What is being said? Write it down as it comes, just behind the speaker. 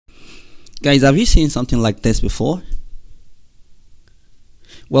Guys, have you seen something like this before?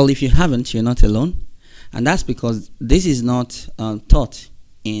 Well, if you haven't, you're not alone. And that's because this is not taught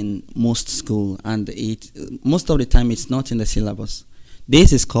in most school, and most of the time it's not in the syllabus.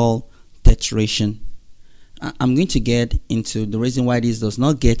 This is called tetration. I'm going to get into the reason why this does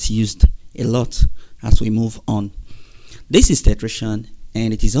not get used a lot as we move on. This is tetration,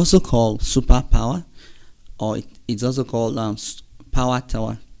 and it is also called superpower, or it's also called power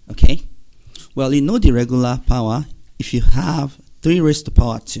tower. Okay, well, you know the regular power. If you have 3 raised to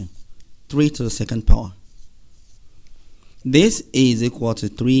power 2, 3 to the second power, this is equal to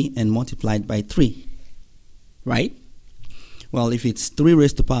 3 and multiplied by 3, right? Well, if it's 3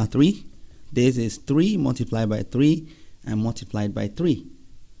 raised to power 3, this is 3 multiplied by 3 and multiplied by 3,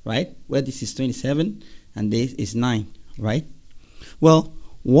 right? Where this is 27 and this is 9, right? Well,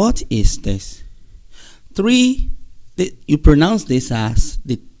 what is this? 3, you pronounce this as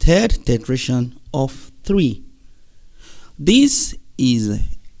the third tetration of 3. This is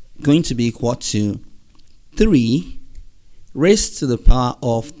going to be equal to 3 raised to the power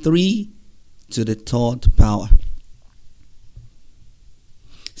of 3 to the third power.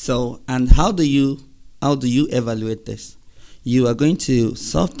 So, and how do you evaluate this? You are going to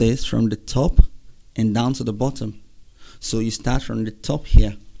solve this from the top and down to the bottom. So you start from the top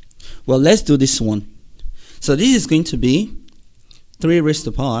here. Well, let's do this one. So this is going to be 3 raised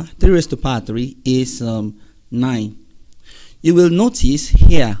to power 3 is 9. You will notice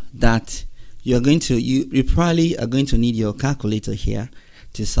here that you probably are going to need your calculator here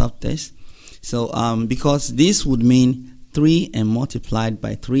to solve this. So because this would mean 3 and multiplied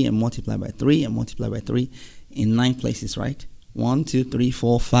by 3 and multiplied by 3 and multiplied by 3 in 9 places, right? 1, 2, 3,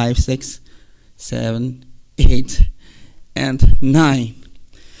 4, 5, 6, 7, 8, and 9.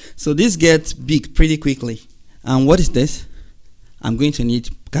 So this gets big pretty quickly. And what is this? I'm going to need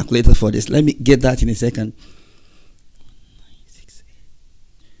calculator for this. Let me get that in a second.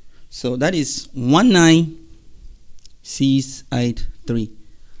 So that is 19683.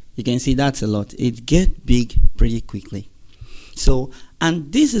 You can see that's a lot. It gets big pretty quickly. So,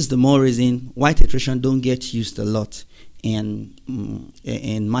 and this is the more reason why tetration don't get used a lot in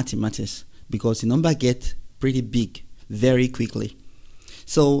mathematics, because the number gets pretty big very quickly.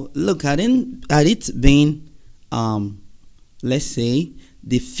 So look at it being let's say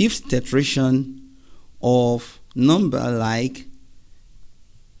the 5th tetration of number, like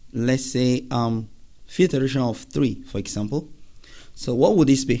let's say 5th tetration of 3, for example. So what would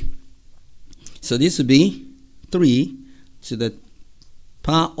this be? So this would be 3 to the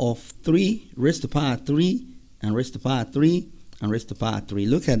power of 3 raised to power 3 and raised to power 3 and raised to power 3.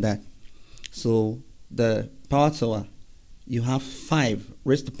 Look at that. So the power tower, you have 5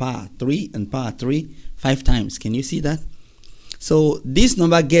 raised to power 3 and power 3 5 times. Can you see that? So this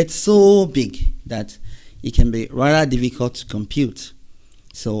number gets so big that it can be rather difficult to compute.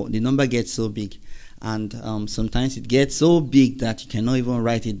 So the number gets so big, and sometimes it gets so big that you cannot even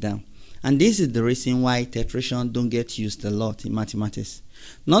write it down. And this is the reason why tetration don't get used a lot in mathematics.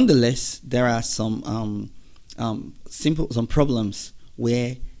 Nonetheless, there are some problems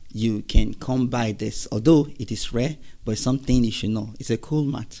where you can come by this, although it is rare, but it's something you should know. It's a cool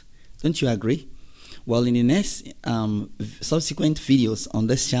math. Don't you agree? Well, in the next subsequent videos on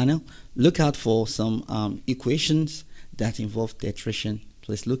this channel, look out for some equations that involve tetration.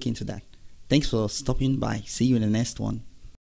 Please look into that. Thanks for stopping by. See you in the next one.